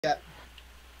Yep.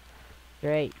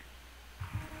 Great.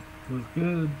 Was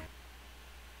good.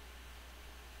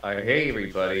 Hey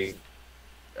everybody.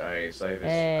 Alright, so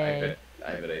Hey. I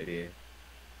have an idea.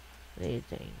 What do you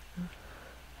think?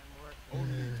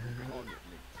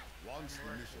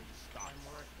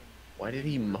 Why did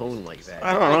he moan like that?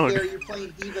 I don't know. Gary, you're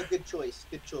playing Diva. Good choice.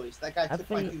 Good choice. That guy took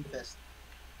my Doomfist.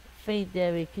 Faint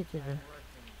Debbie Kitchener.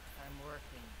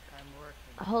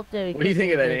 I hope Debbie. What do you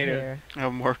think of that, Ada?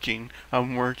 I'm working.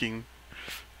 I'm working.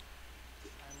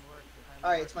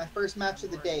 Alright, it's my first match of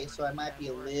the day, so I might be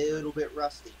a little bit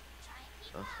rusty.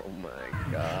 Oh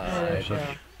my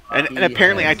god. And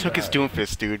apparently I took his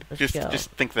Doomfist, dude. Let's Just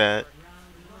think that.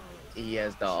 He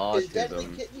has the Is Deadly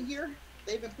autism. Kitten here?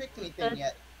 They haven't picked anything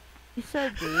yet. He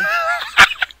said D.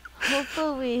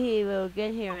 Hopefully he will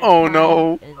get here. Oh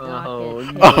no. Oh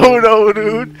no. Oh no,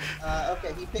 dude.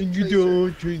 Okay, he picked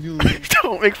Tracer.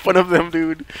 Don't make fun of them,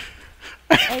 dude.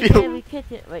 Hey, Debbie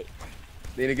Kitchen. Wait.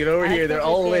 Need to get over here. They're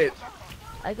all lit.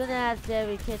 I'm gonna ask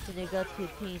Debbie Kitchen to go to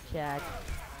team chat.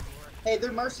 Hey,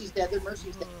 their Mercy's dead. Their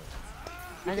Mercy's dead.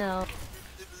 I know.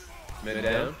 Minute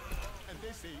down.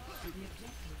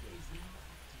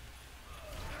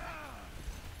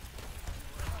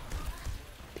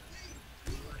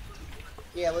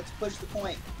 Yeah, let's push the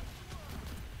point.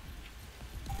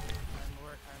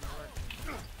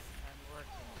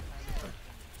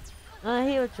 He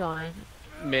will join.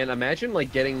 Man, imagine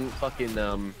like getting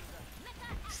fucking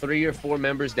 3 or 4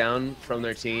 members down from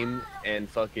their team and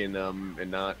fucking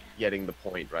and not getting the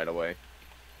point right away.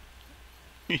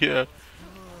 Yeah.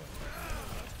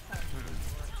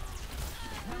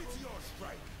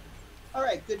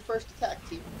 Alright, good first attack,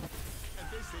 team.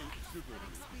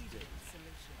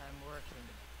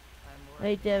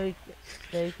 Hey, Debbie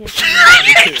Kitchen.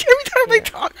 Every time they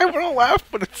talk, I want to laugh,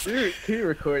 but it's. Dude, can you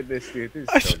record this, dude? This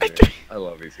I is so should- good. I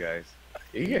love these guys.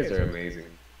 You guys are amazing.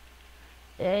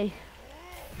 Hey.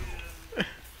 He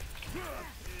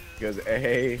goes,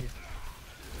 hey.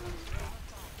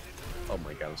 Oh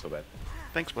my god, I'm so bad.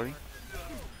 Thanks, buddy.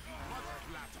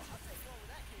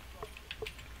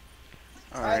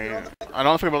 Alright. I don't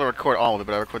know if I'm able to record all of it,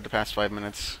 but I recorded the past 5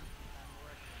 minutes.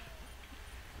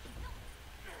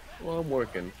 Well, I'm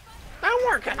working. I'm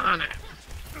working on it.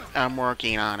 I'm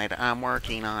working on it. I'm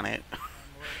working on it.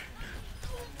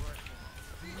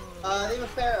 They have a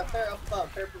fair up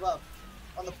above.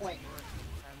 On the point.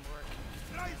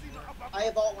 I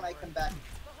have ult when I come back.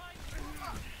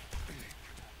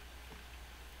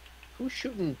 Who's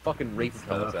shooting fucking rape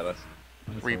pellets at us?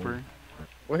 Reaper.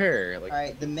 Where? Like,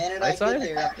 Alright, the minute right I side?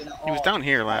 get there, I'm gonna He was down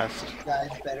here last. Guys,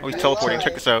 better Oh, he's do teleporting. it.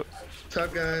 Check this out. What's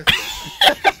up, guys?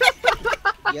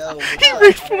 Yo, He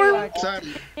reformed. Sorry,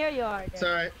 Here you are. Debbie.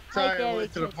 sorry, Hi, sorry, I'm Debbie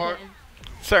late to the party. Kitchen.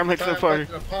 Sorry, I'm late to the party.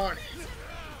 To the party.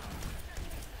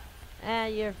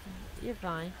 You're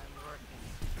fine.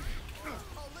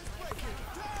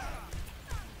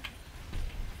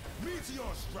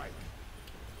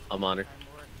 I'm on her.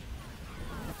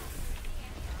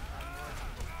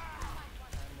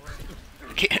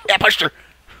 Yeah, pushed her.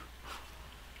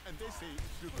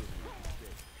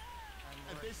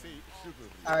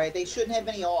 Alright, they shouldn't have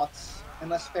any ults.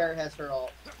 Unless Fair has her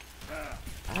ult.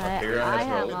 I has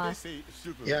have no- a.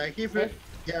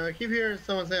 Yeah, I keep hearing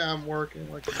someone say I'm working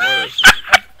like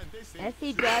If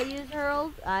he does use her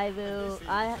ult, I will.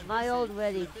 My ult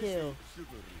ready too.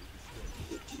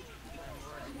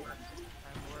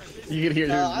 You can hear I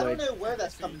this don't like, know where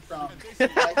that's coming from.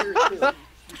 I hear it too.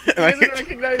 he doesn't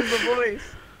recognize the voice.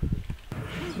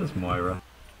 It's just Moira.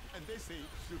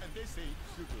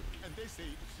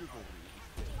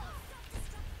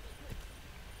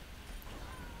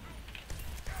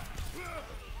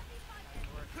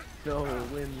 No,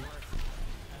 win.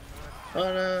 Oh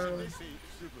no.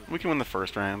 We can win the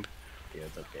first round. Yeah,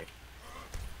 it's okay.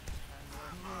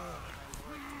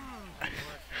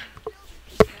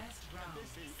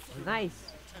 Nice.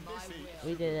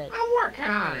 We did it. I'm working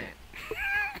on it.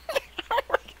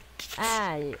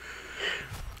 Ah,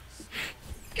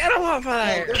 Get him off of Yeah,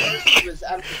 there. their Mercy was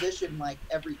out of position like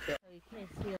every kill. you can't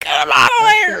see it. Get him out of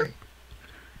there!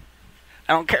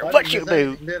 I don't care what you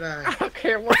do. Did I? I don't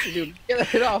care what you do.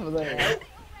 Get it off of there.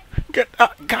 Get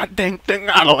that goddamn thing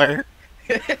out of there.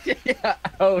 Yeah,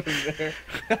 out of there.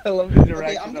 I love the Okay,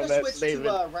 direction I'm of gonna that switch statement.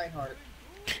 to Reinhardt.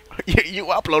 You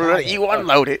uploaded it. You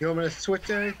unloaded it. You want me to switch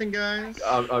to anything, guys?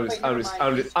 I'm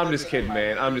just kidding,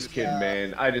 man. I'm just kidding,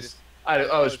 man. I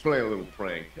was playing a little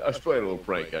prank. I was playing a little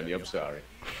prank on you. I'm sorry.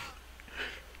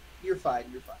 You're fine.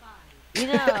 You're fine. You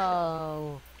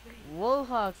know,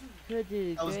 Wohawk could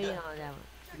do That was great good. on that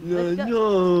one.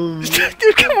 No.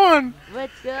 Dude, come on.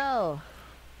 Let's go.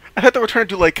 I thought they were trying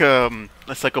to do like a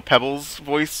Psycho Pebbles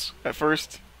voice at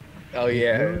first. Oh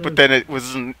yeah. But then it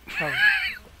wasn't. Come.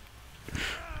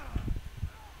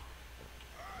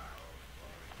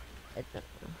 It's a,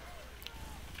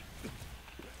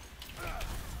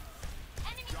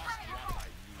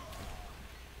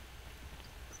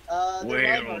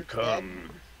 Welcome.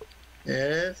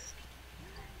 Yes.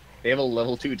 They have a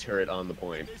level 2 turret on the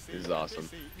point. This is awesome.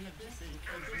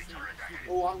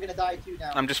 Oh, I'm gonna die too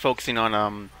now. I'm just focusing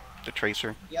on the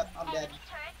tracer Yep, I'm dead.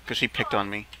 because she picked on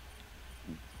me.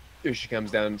 Here she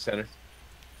comes down center.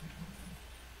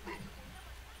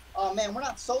 Oh man, we're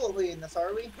not solo leading this,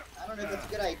 are we? I don't know if that's a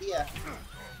good idea.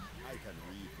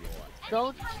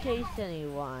 don't chase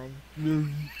anyone.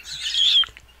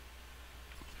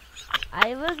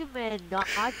 I recommend not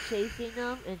chasing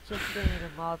them and just getting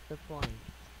them off the point.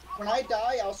 When I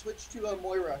die, I'll switch to a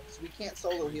Moira, because we can't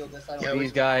solo heal this. I don't Yeah, think.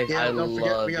 These guys, Yeah, I don't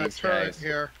forget love we got a these turret guys.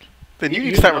 here. Then you You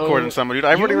need to start know- recording some, dude.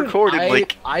 I've already recorded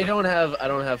like. I don't have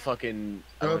fucking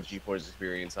I don't have Oops. GeForce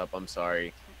experience up. I'm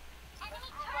sorry.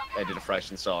 I did a fresh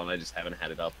install and I just haven't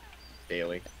had it up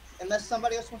daily. Unless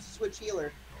somebody else wants to switch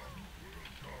healer.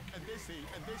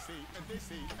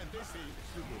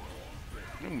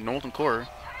 Northern Core.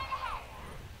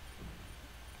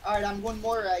 Alright, I'm going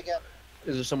Moira, I guess.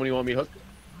 Is there someone you want me to hook?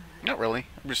 Not really.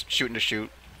 I'm just shooting to shoot.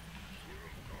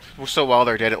 So while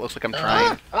they're dead, it looks like I'm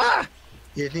trying. Ah!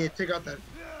 You need to take out that.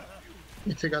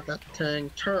 You take out that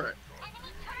tank turret.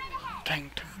 Dang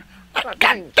turret.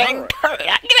 God dang turret. I'm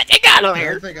gonna take out of I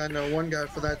here. think I know one guy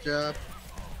for that job.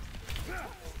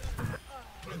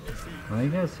 Why you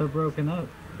guys so broken up?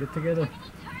 Get together.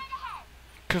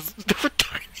 Because they're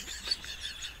tiny.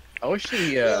 I wish the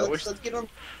Yeah, let's get on.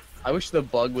 I wish the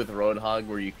bug with Roadhog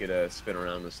where you could spin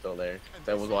around was still there.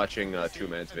 I was watching Two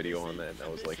Man's video on that and I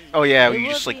was like, Oh yeah, It you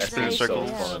would just like be spin in nice circles.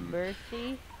 to have a Fun.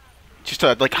 Mercy. Just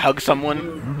to like hug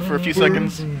someone for a few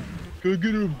seconds. go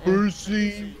get a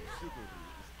Mercy.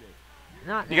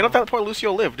 Not You gotta let poor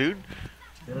Lucio live, dude.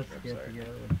 Just I'm get sorry.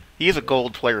 together. He is a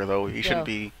gold player though. He shouldn't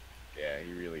Yeah. be. Yeah,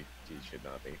 he should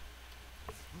not be.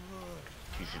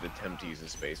 He should attempt to use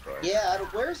his space bar. Yeah,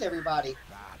 where's everybody?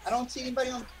 I don't see anybody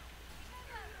on.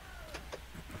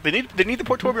 They need the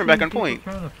Port Torbjorn back on point.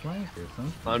 Trying to flank or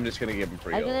something. I'm just gonna give him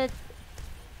free I'm ult. gonna.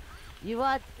 You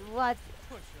what? Like.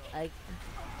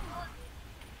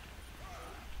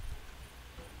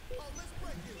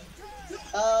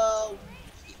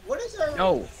 What is our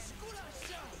No.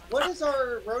 What is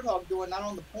our Roadhog doing? Not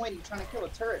on the point and trying to kill a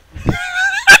turret.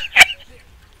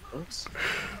 Oops.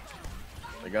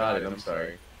 I got it. I'm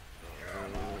sorry.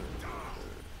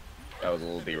 That was a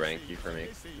little deranky for me.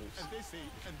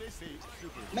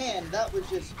 Man, that was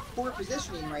just poor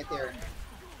positioning right there.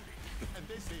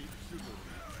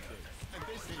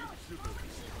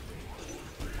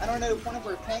 I don't know if one of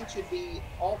our tanks should be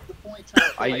off the point trying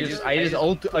to kill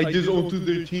a turret I just ulted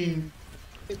their team.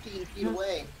 15 feet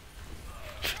away.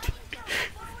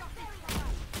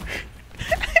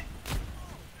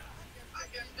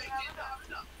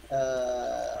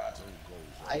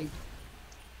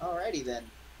 Alrighty then.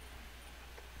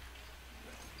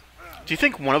 Do you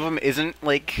think one of them isn't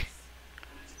like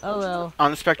Oh well.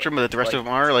 on the spectrum, but the rest of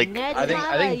them are like? Next I think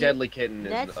time Deadly Kitten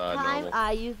is Next time normal.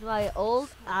 I use my ult,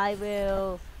 I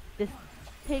will just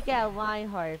take out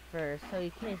Reinhardt first, so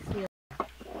you can't see.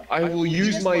 I will We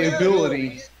use just my wanna-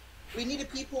 ability. We needed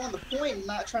people on the point and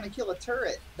not trying to kill a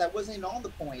turret that wasn't even on the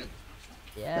point.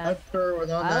 Yeah. That turret was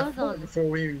on I that was point on- before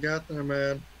we even got there,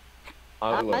 man.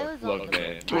 I Look, was look, on-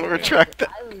 man. Do you want to retract that?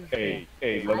 I was, Hey,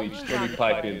 let me- just let me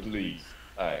pipe in, please.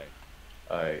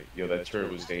 Yo, that turret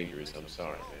was dangerous. I'm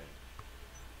sorry,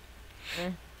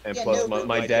 man. And Yeah, plus, no, but-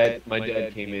 my dad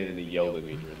came in and he yelled at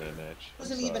me during that match. I'm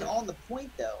Wasn't sorry. even on the point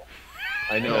though.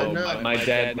 I know. No. My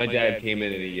dad came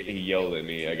in and he yelled at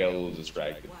me. I got a little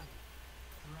distracted.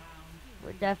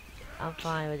 I'm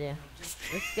fine with you.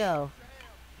 Let's go.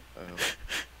 Uh,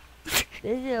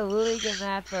 This is a really good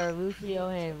map for Lucio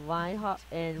and Reinhardt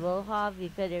and Roadhog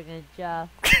because they're gonna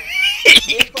just.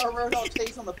 If our Roadhog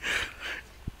stays on the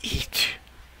Eat.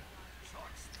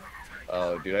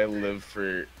 oh, dude, I live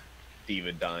for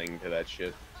Diva dying to that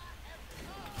shit.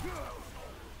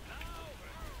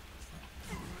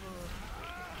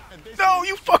 No,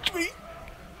 you fucked me.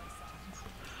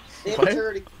 they have What? a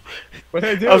turret. What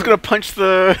did I do? I was gonna punch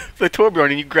the Torbjorn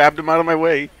and you grabbed him out of my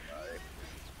way.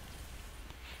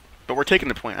 But we're taking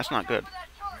the point. That's not good.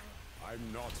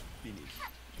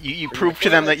 You proved to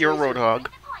them that you're a Roadhog.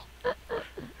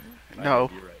 No,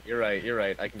 You're right. You're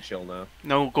right. I can chill now.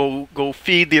 no, go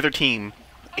feed the other team.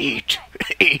 Eat,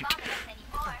 eat.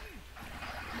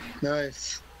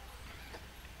 Nice.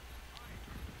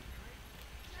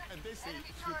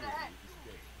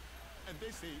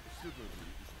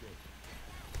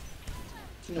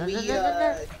 Can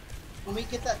we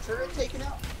get that turret taken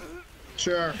out?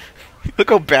 Sure. Look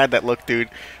how bad that looked, dude.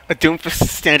 A Doomfist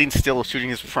standing still shooting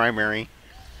his primary.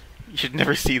 You should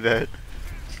never see that.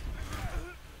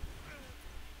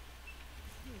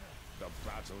 The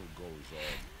battle goes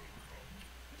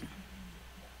on.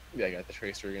 Yeah, I got the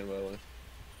Tracer again, by the way.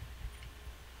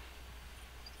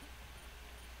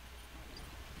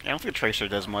 I don't think Tracer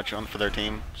does much for their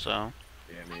team, so...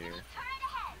 Yeah, me either.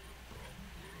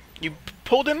 You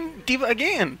pulled in D.Va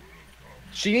again!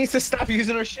 She needs to stop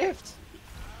using her shift.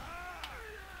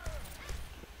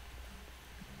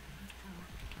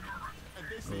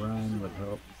 Run would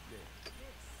help.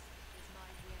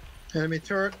 Enemy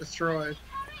turret destroyed.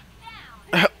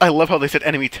 I love how they said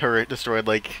enemy turret destroyed,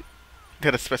 like... They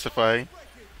had to specify.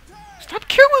 Stop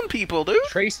killing people, dude!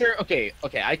 Tracer, okay,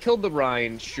 I killed the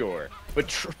Rhine, sure,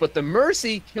 but the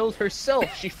Mercy killed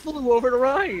herself. She flew over to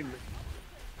Rhine.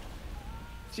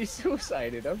 She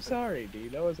suicided. I'm sorry,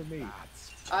 dude. That wasn't me.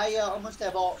 I almost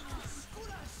have all.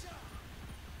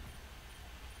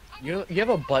 You have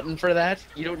a button for that?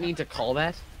 You don't need to call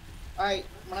that. All right,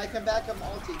 when I come back, I'm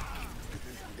ulti.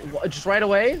 What, just right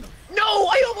away? No,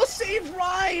 I almost saved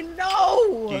Rhine.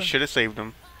 No. You should have saved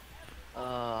him.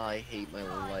 I hate my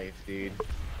life, dude.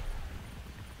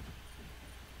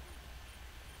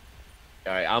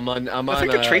 Alright, I'm on. I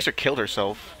think the Tracer killed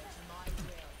herself.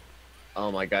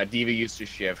 Oh my god, D.Va used to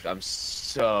shift. I'm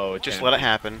so Just tempted. let it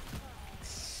happen.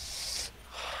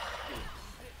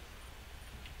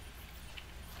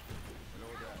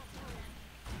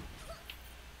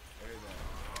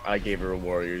 I gave her a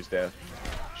warrior's death.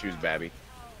 She was Babby.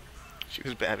 She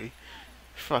was Babby.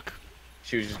 Fuck.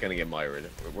 She was just gonna get Myra.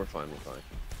 We're fine, we're fine.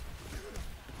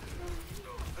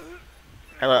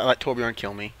 I let Torbjorn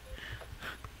kill me.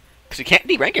 Because you can't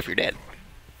de-rank if you're dead.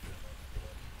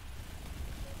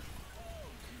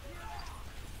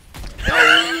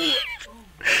 I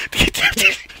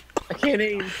can't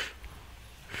aim.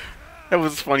 That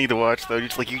was funny to watch, though.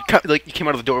 Just like you came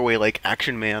out of the doorway like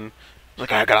Action Man.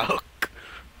 Like I got a hook.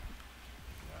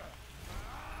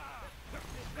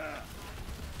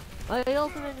 My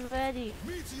ultimate is ready.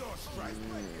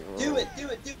 Do it, do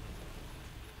it, do it.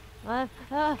 Come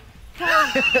on.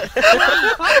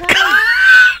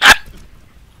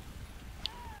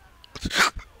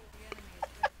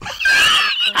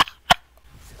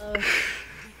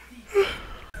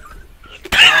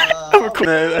 I'm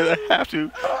recording. I have to.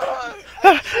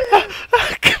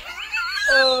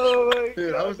 Oh my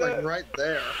Dude, I was like right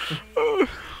there.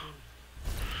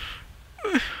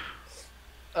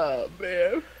 Oh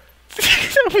man.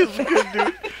 That was good,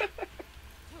 dude.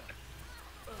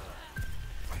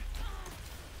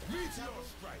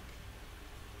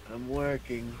 I'm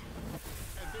working.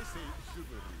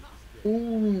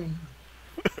 Ooh.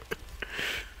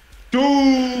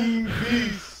 Doom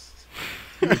Beast.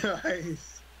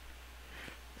 Nice.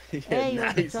 Hey, you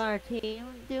want to nice. join our team,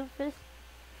 Doofus?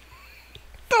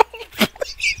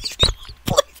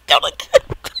 Don't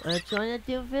Want to join a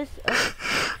Doofus?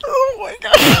 Oh my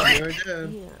god. Here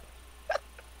again. Yeah.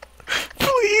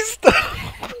 Please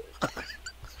stop.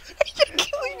 You're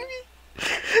killing me.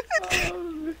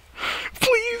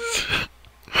 Please.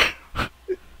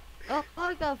 Oh,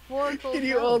 I got 4 gold. Can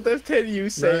you alt F10 you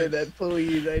saying Nice. that,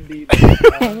 please? I need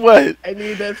What? I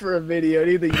need that for a video. I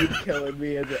need the you killing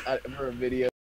me as for a video.